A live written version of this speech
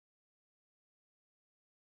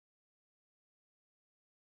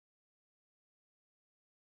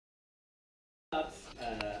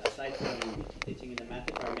aside from teaching in the math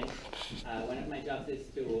department, one of my jobs is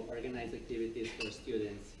to organize activities for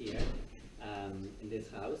students here in this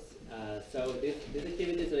house. So this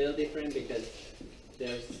activity is a little different because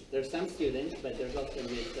there's some students, but there's also a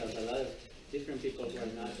mix of a lot of different people who are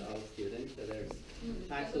not all students. So there's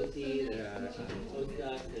faculty, there are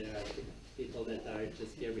postdocs, there are people that are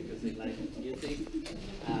just here because they like music.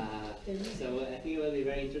 So I think it will be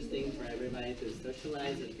very interesting for everybody to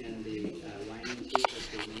socialize. It can be wine and cheese.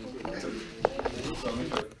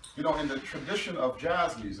 You know, in the tradition of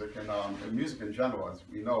jazz music and music in general, as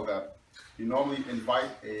we know that you normally invite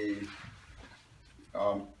an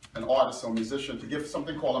artist or musician to give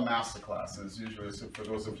something called a masterclass. And it's usually, for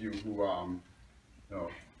those of you who you know,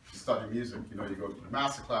 study music, you know, you go to the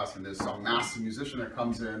masterclass and there's some master musician that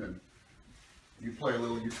comes in and you play a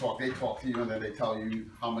little, you talk, they talk to you, and then they tell you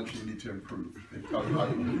how much you need to improve. They tell you how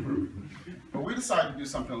you can improve. But we decided to do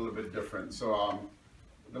something a little bit different. So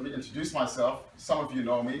let me introduce myself. Some of you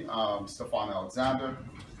know me, Stephon Alexander.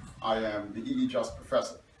 I am the E.E. Just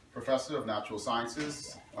professor of natural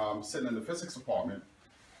sciences, sitting in the physics department.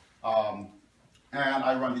 And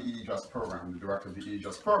I run the E.E. Just program, the director of the E.E.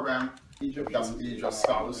 Just program. That's an E.E. Just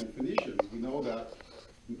scholars and Phoenicians. We know that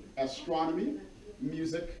astronomy,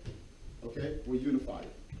 music, okay, we're unified.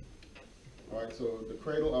 All right, so the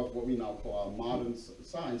cradle of what we now call modern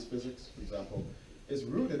science, physics, for example, is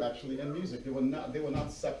rooted actually in music. They were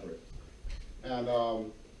not separate. And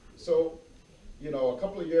so, you know, a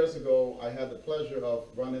couple of years ago, I had the pleasure of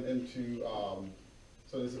running into,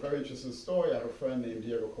 so there's a very interesting story. I have a friend named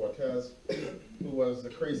Diego Cortez, who was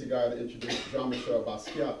the crazy guy that introduced Jean-Michel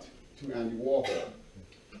Basquiat to Andy Warhol,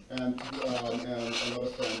 and another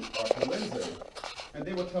friend, Arthur Lindsay. And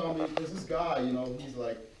they were telling me, there's this guy, you know, he's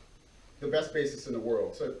like the best bassist in the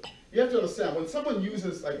world. So you have to understand, when someone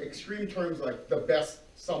uses like extreme terms like the best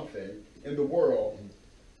something in the world,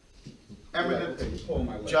 eminent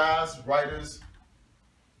jazz writers,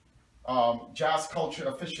 jazz culture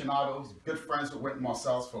aficionados, good friends with Wynton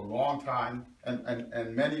Marsalis for a long time,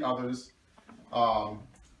 and many others. I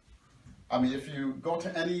mean, if you go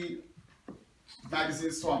to any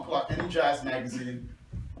magazine store and pull out any jazz magazine,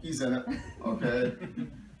 he's in it, okay?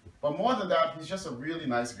 But more than that, he's just a really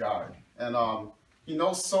nice guy. And he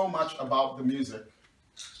knows so much about the music.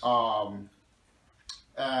 So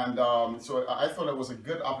I thought it was a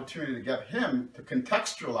good opportunity to get him to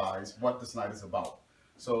contextualize what this night is about.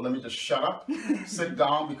 So let me just shut up, sit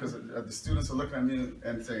down, because the students are looking at me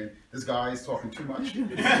and saying, this guy is talking too much.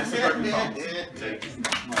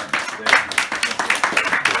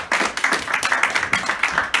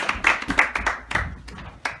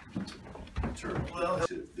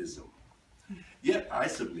 Relativism. Yet I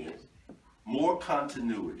submit more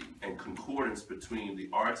continuity and concordance between the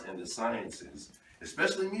arts and the sciences,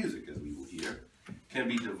 especially music, as we will hear, can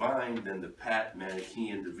be divined than the pat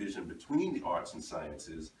Manichaean division between the arts and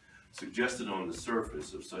sciences suggested on the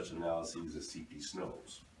surface of such analyses as C.P.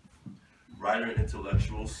 Snow's. Writer and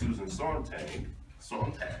intellectual Susan Sontag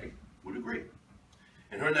would agree.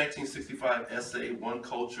 In her 1965 essay, One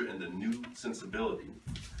Culture and the New Sensibility,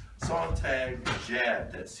 Sontag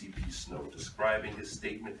jabbed at C.P. Snow, describing his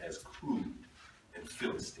statement as crude and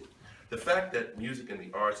Philistine. The fact that music and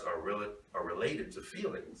the arts are related to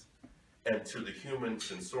feelings and to the human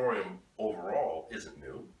sensorium overall isn't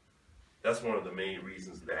new. That's one of the main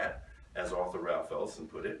reasons that, as author Ralph Ellison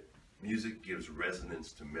put it, music gives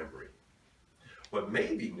resonance to memory. What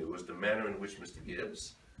may be new is the manner in which Mr.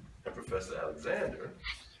 Gibbs and Professor Alexander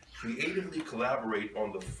creatively collaborate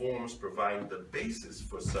on the forms providing the basis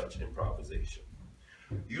for such improvisation,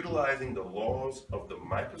 utilizing the laws of the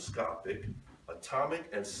microscopic, atomic,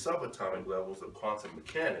 and subatomic levels of quantum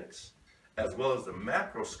mechanics, as well as the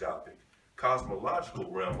macroscopic,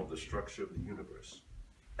 cosmological realm of the structure of the universe.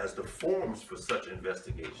 As the forms for such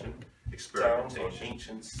investigation, experimentation,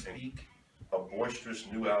 ancient speak, a boisterous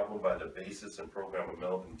new album by the bassist and programmer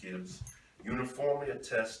Melvin Gibbs, uniformly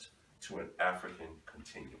attest to an African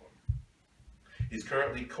continuum. He's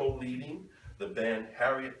currently co-leading the band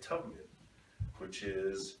Harriet Tubman, which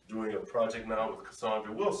is doing a project now with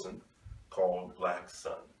Cassandra Wilson called Black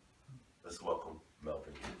Sun. Let's welcome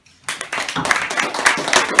Melvin Gibbs.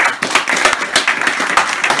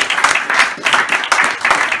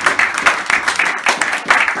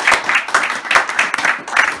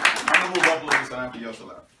 I'm going to move up a little so I have to yell so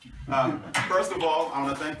loud. First of all, I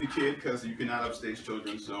want to thank the kid because you cannot upstage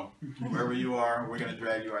children, so wherever you are, we're going to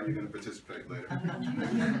drag you out and you're going to participate later.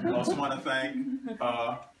 I also want to thank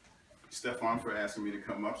Stephon for asking me to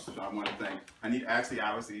come up, so I want to thank,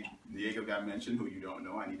 obviously, Diego got mentioned, who you don't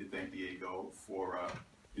know. I need to thank Diego for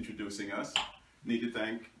introducing us. Need to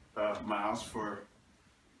thank Miles for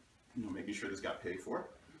making sure this got paid for.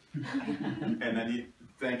 And I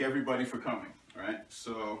thank everybody for coming, all right?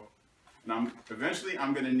 So, now eventually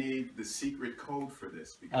I'm going to need the secret code for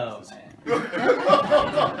this. Because Not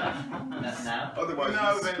now? Otherwise,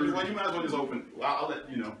 well, you might as well just open. Well, I'll let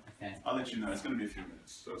you know. Okay. I'll let you know. It's going to be a few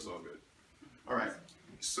minutes, so it's all good. All right.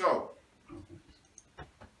 So,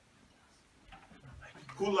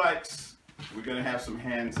 who likes? We're going to have some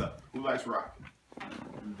hands up. Who likes rock?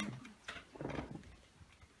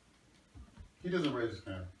 He doesn't raise his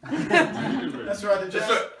hand. That's right. The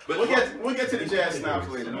jazz. We'll get to the jazz snobs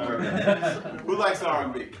later. Who likes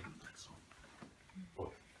R&B?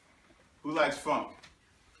 Who likes funk?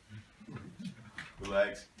 Who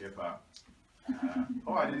likes hip hop?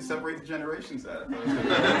 Oh, I didn't separate the generations out.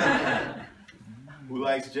 Who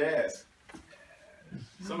likes jazz?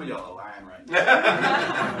 Some of y'all are lying right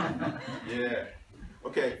now. Yeah.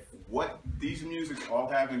 Okay. What these musics all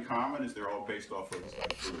have in common is they're all based off of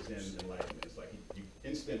Zen enlightenment. It's like you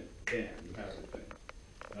instant bam, you have the thing.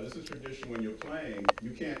 Now this is tradition when you're playing.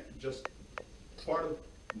 You can't just part of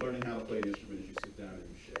learning how to play an instrument is you sit down and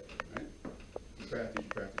you shake, right? You practice, you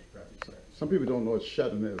practice, you practice, you practice. Some people don't know what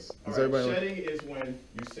shedding is. All right, shedding is when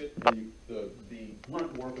you sit, the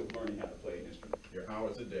grunt work of learning how to play an instrument. Your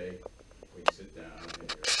hours a day, where you sit down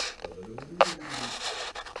and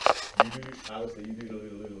I would say you do the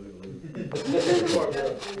little.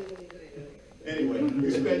 Anyway, you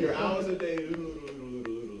spend your hours a day,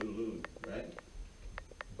 right?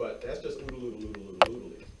 But that's just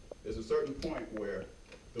oodle. There's a certain point where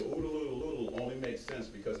the oodle only makes sense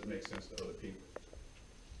because it makes sense to other people.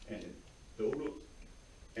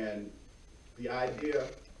 And the idea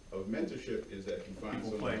of mentorship is that you find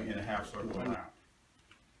people playing in a half circle around.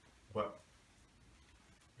 But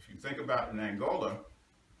if you think about in Angola,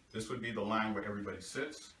 this would be the line where everybody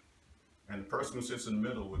sits, and the person who sits in the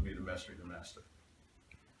middle would be the master.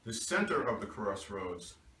 The center of the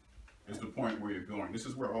crossroads is the point where you're going. This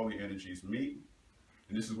is where all the energies meet,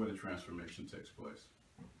 and this is where the transformation takes place.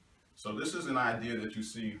 So this is an idea that you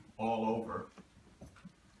see all over,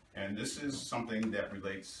 and this is something that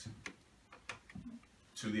relates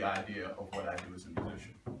to the idea of what I do as a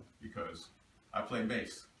musician, because I play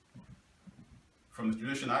bass. From the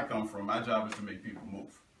tradition I come from, my job is to make people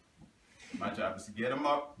move. My job is to get them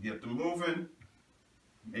up, get them moving.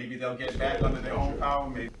 Maybe they'll get back under their own power.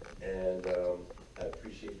 Maybe. And I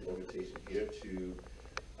appreciate the invitation here to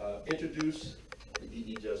introduce the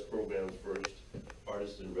EE Just program's first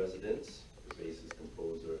artist in residence, the bassist,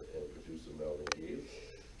 composer, and producer Melvin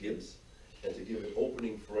Gibbs, and to give an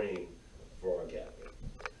opening frame for our gathering.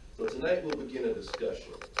 So tonight we'll begin a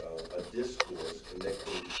discussion, a discourse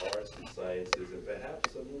connecting the arts and sciences in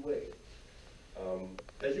perhaps a new way.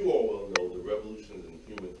 As you all well know, the revolutions in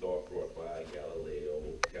human thought brought by Galileo,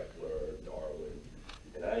 Kepler, Darwin,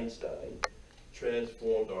 and Einstein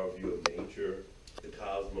transformed our view of nature, the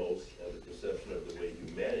cosmos, and the perception of the way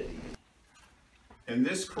humanity. In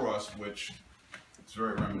this cross, which is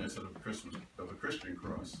very reminiscent of the Christian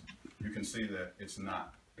cross, you can see that it's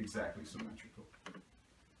not exactly symmetrical.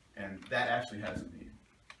 And that actually has a meaning.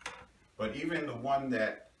 But even the one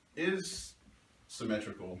that is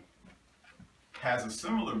symmetrical has a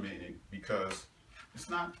similar meaning because it's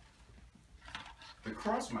not, the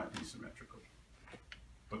cross might be symmetrical,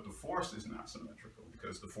 but the force is not symmetrical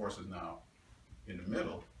because the force is now in the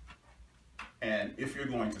middle. And if you're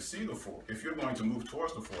going to see the force, if you're going to move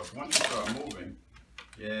towards the force, once you start moving,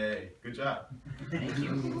 yay, good job. Thank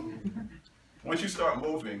you. Once you start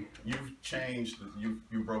moving, you've changed,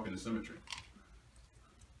 you've broken the symmetry.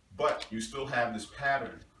 But you still have this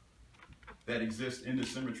pattern that exists in the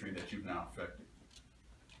symmetry that you've now affected.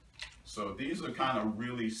 So these are kind of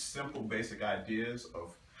really simple, basic ideas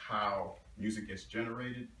of how music gets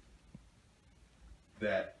generated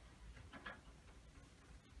that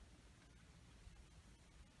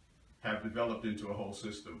have developed into a whole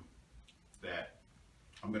system that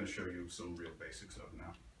I'm going to show you some real basics of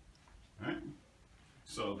now. All right?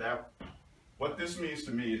 So that, what this means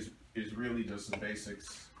to me is really just the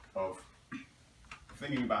basics of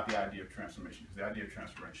thinking about the idea of transformation, because the idea of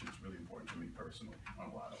transformation is really important to me personally on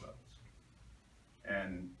a lot of levels.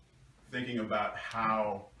 And thinking about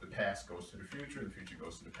how the past goes to the future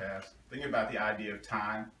goes to the past. Thinking about the idea of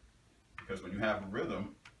time, because when you have a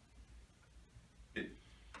rhythm,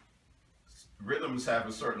 rhythms have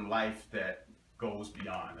a certain life that goes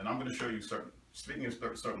beyond. And I'm going to show you speaking of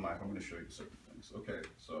certain life, I'm going to show you certain things. Okay,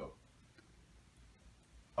 so,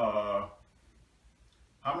 how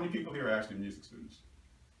many people here are actually music students?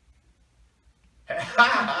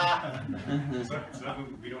 So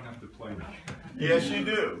we don't have to play. Yes, you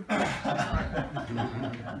do. I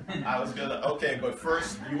was gonna, okay, but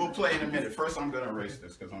first, you will play in a minute. First, I'm gonna erase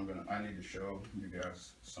this because I need to show you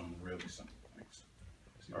guys some really simple things.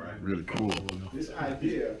 All right? Really cool. This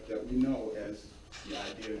idea that we know as the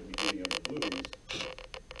idea of the beginning of the blues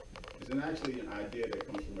is actually an idea that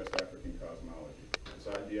comes from West African cosmology. This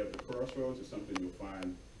idea of the crossroads is something you'll find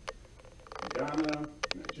in Ghana,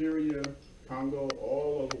 Nigeria, Congo,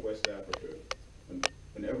 all over West Africa.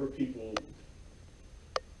 Whenever people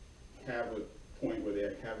have a point where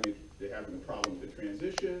they're having a problem with the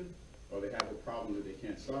transition, or they have a problem that they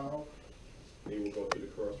can't solve, they will go to the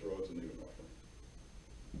crossroads and leave an offering.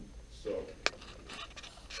 So,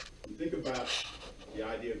 you think about the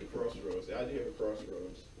idea of the crossroads. The idea of the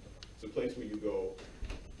crossroads is a place where you go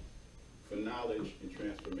for knowledge and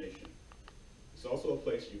transformation. It's also a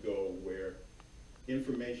place you go where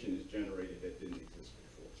information is generated that didn't exist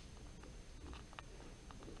before.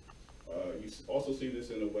 You also see this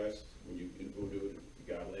in the West when you in voodoo, you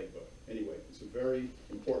got a leg, but anyway, it's a very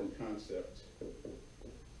important concept.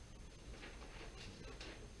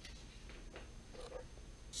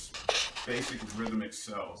 Basic rhythmic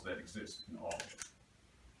cells that exist in all of it.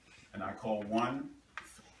 And I call one,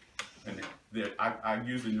 and I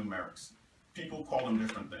use the numerics. People call them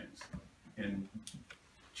different things. In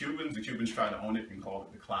the Cubans try to own it and call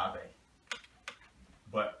it the clave.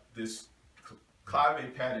 But this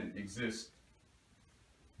clave pattern exists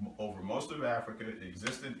over most of Africa. It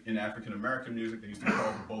existed in African American music. They used to call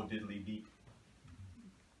it the Bo Diddley beat.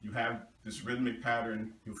 You have this rhythmic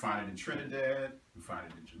pattern. You find it in Trinidad. You find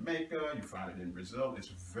it in Jamaica. You find it in Brazil. It's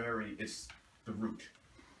the root,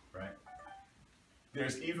 right?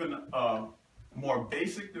 There's even a more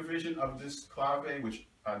basic division of this clave, which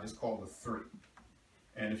I just call the 3.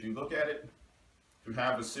 And if you look at it, you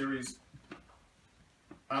have a series.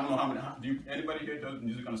 I don't know how many. Anybody here does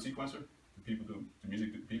music on a sequencer? Do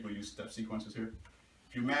people use step sequencers here?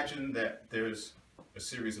 If you imagine that there's a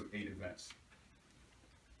series of 8 events,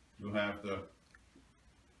 you'll have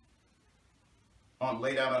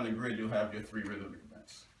laid out on the grid, you'll have your 3 rhythmic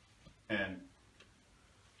events. And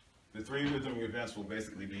the 3 rhythmic events will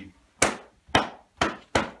basically be,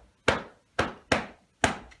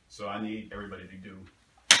 so I need everybody to do.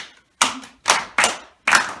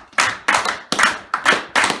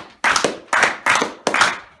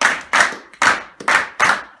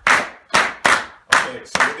 Okay,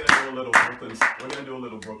 so we're gonna do a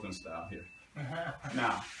little Brooklyn style here.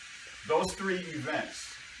 Now, those 3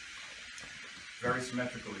 events, very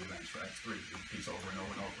symmetrical events, right? 3 repeats over and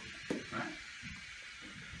over and over, right?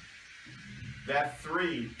 That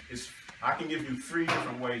 3 is, I can give you 3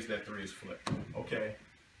 different ways that 3 is flipped, okay?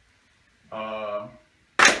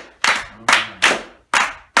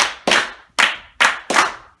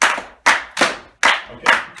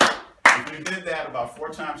 Okay, if you did that about 4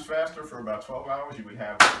 times faster for about 12 hours, you would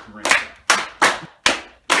have the ring sound.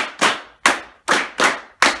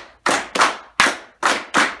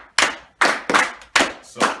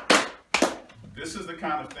 So, this is the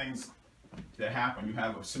kind of things that happen. You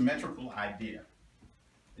have a symmetrical idea,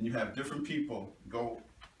 and you have different people go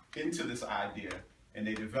into this idea, and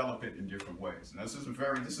they develop it in different ways. And this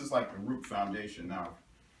is like the root foundation. Now,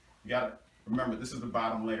 you gotta remember, this is the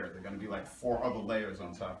bottom layer. There are gonna be like 4 other layers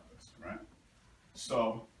on top of this, right?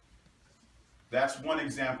 So, that's one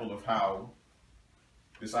example of how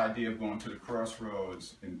this idea of going to the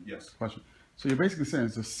crossroads, and yes? Question. So you're basically saying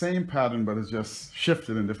it's the same pattern, but it's just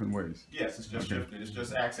shifted in different ways. Yes, it's just shifted. It's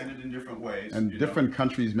just accented in different ways. And different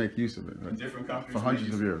countries make use of it, right? And different countries for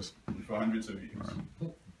hundreds of years. For hundreds of years.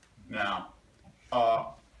 Right. Now,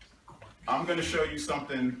 I'm going to show you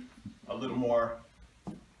something a little more.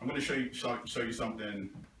 I'm going to show you something,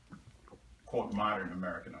 quote, modern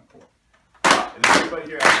American, unquote. Is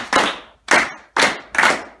everybody here?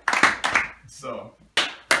 So.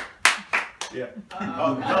 Yeah.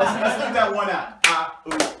 Let's leave that one out. Ah,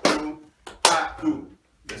 ooh, ooh, ah, ooh.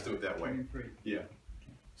 Let's do it that way. Yeah.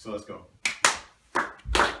 So let's go.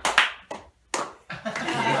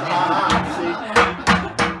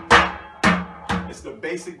 It's the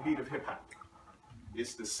basic beat of hip hop.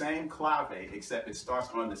 It's the same clave, except it starts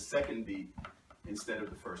on the 2nd beat instead of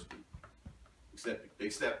the 1st beat.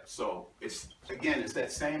 Except so it's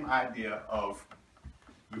that same idea of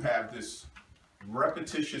you have this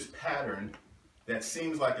repetitious pattern that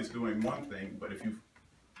seems like it's doing one thing, but if you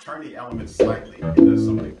turn the elements slightly, it does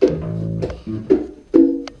something.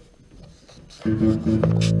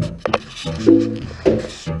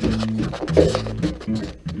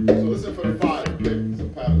 So listen for the 5, okay? It's a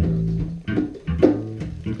pattern.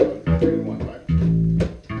 3 and 1, right?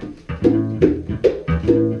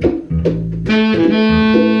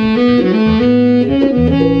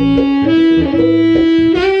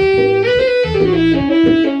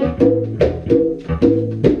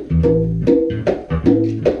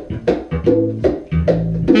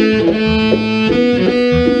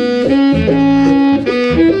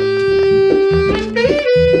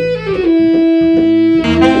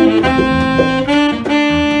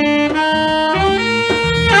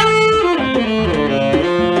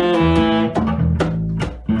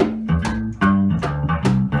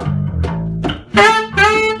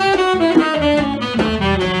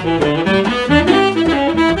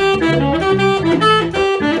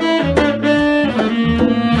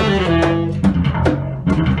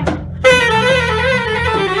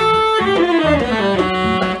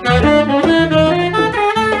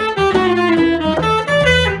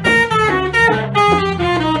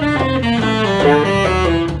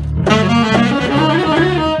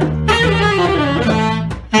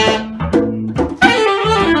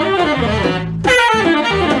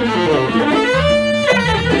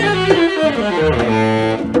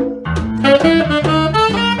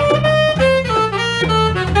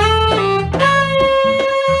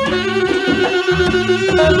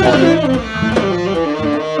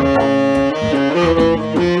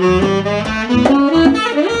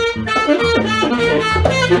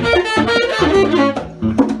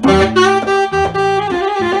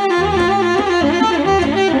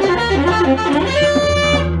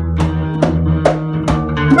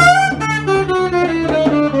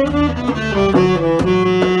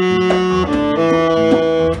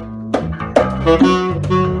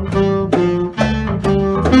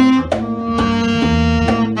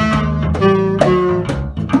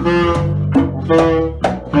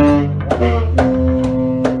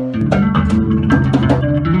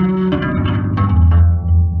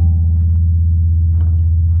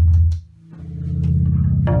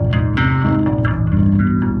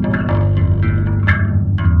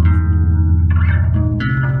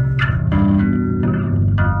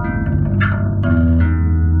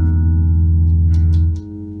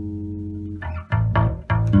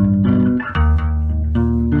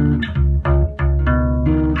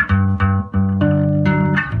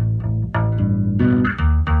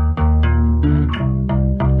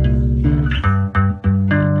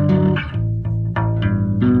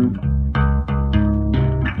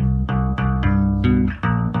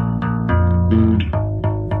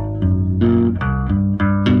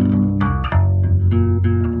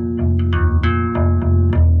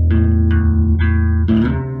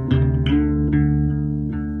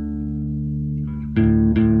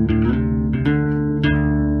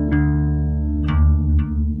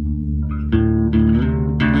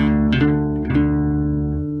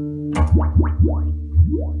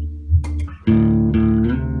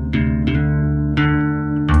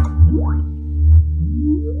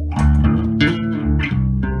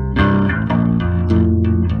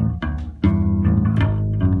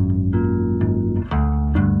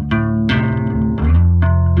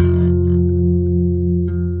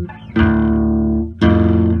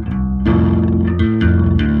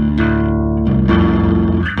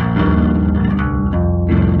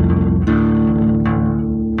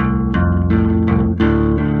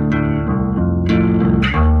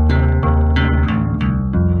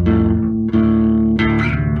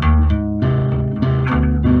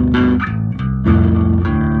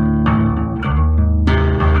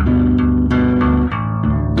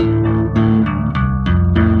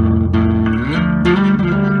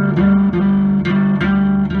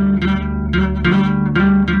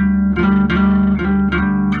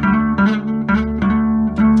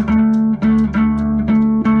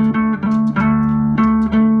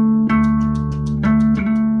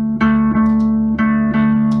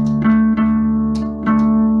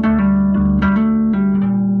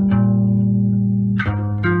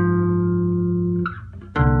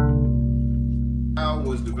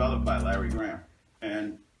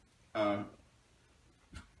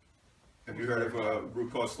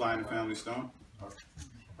 Sly and the Family Stone.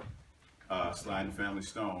 Sly and the Family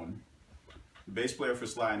Stone. The bass player for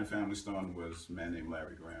Sly and the Family Stone was a man named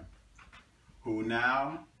Larry Graham, who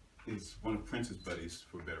now is one of Prince's buddies,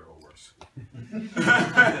 for better or worse.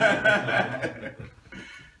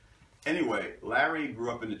 Anyway, Larry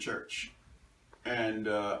grew up in the church, and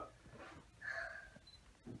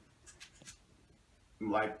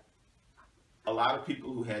like a lot of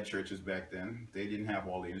people who had churches back then, they didn't have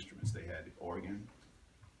all the instruments. They had organ,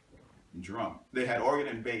 drum. They had organ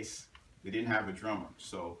and bass. They didn't have a drummer.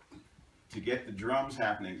 So to get the drums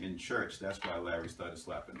happening in church, that's why Larry started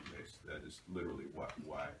slapping the bass. That is literally why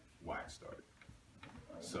it started.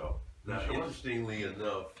 So now, interestingly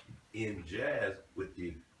enough, in jazz with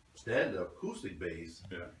the stand-up acoustic bass,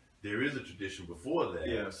 yeah, there is a tradition before that.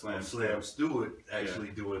 Yeah, Slam Stewart actually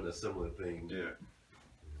doing a similar thing. Yeah.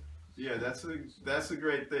 Yeah, that's a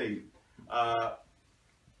great thing.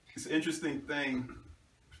 It's an interesting thing.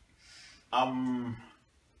 How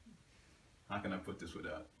can I put this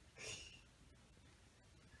without?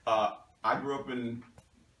 I grew up in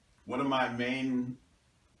one of my main.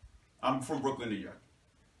 I'm from Brooklyn, New York,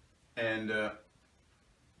 and the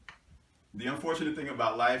unfortunate thing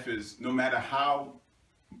about life is, no matter how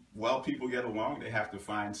well people get along, they have to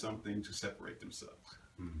find something to separate themselves.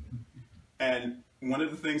 Mm-hmm. And one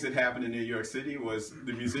of the things that happened in New York City was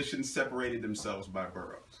the musicians separated themselves by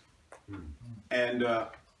boroughs. Mm-hmm. And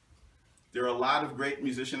there are a lot of great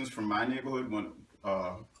musicians from my neighborhood. One,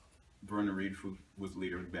 Vernon Reed, who was the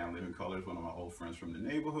leader of the band Living Colors, one of my old friends from the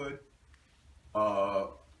neighborhood. A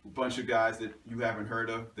bunch of guys that you haven't heard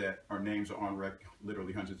of that our names are on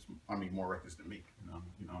literally hundreds, more records than me. You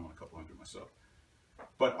know, I'm on a couple hundred myself.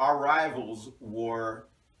 But our rivals were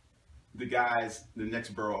the guys the next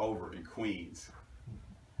borough over in Queens.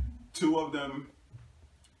 Two of them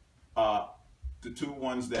the two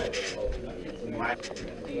ones that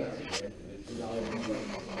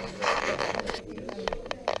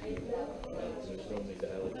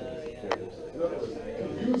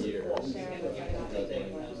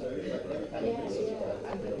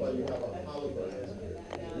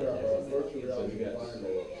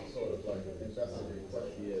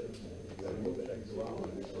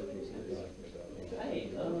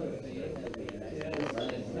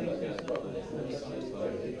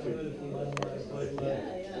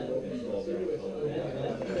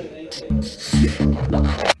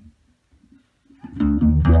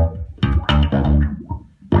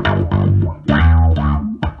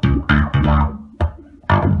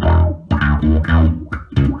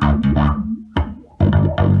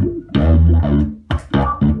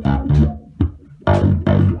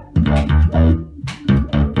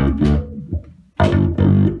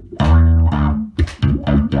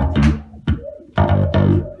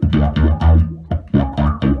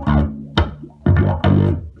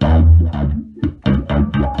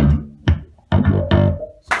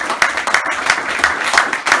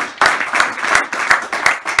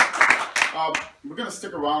we're gonna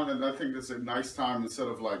stick around, and I think it's a nice time, instead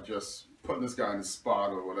of like just putting this guy in his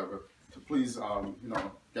spot or whatever, to please, you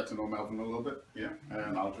know, get to know Melvin a little bit. Yeah,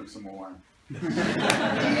 and I'll drink some more wine. Yeah,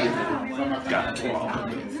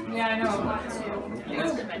 I know.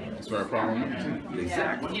 Is there a problem?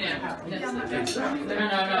 Exactly. You know, no.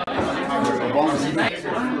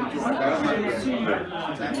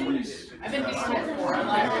 I've been doing it for a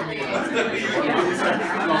lot of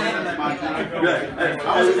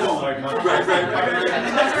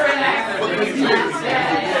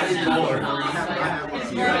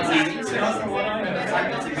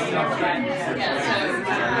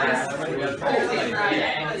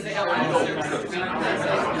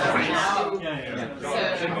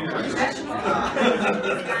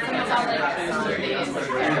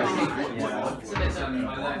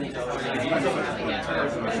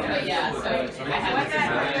yeah, so I have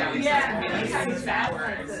that.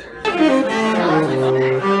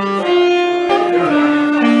 Yeah,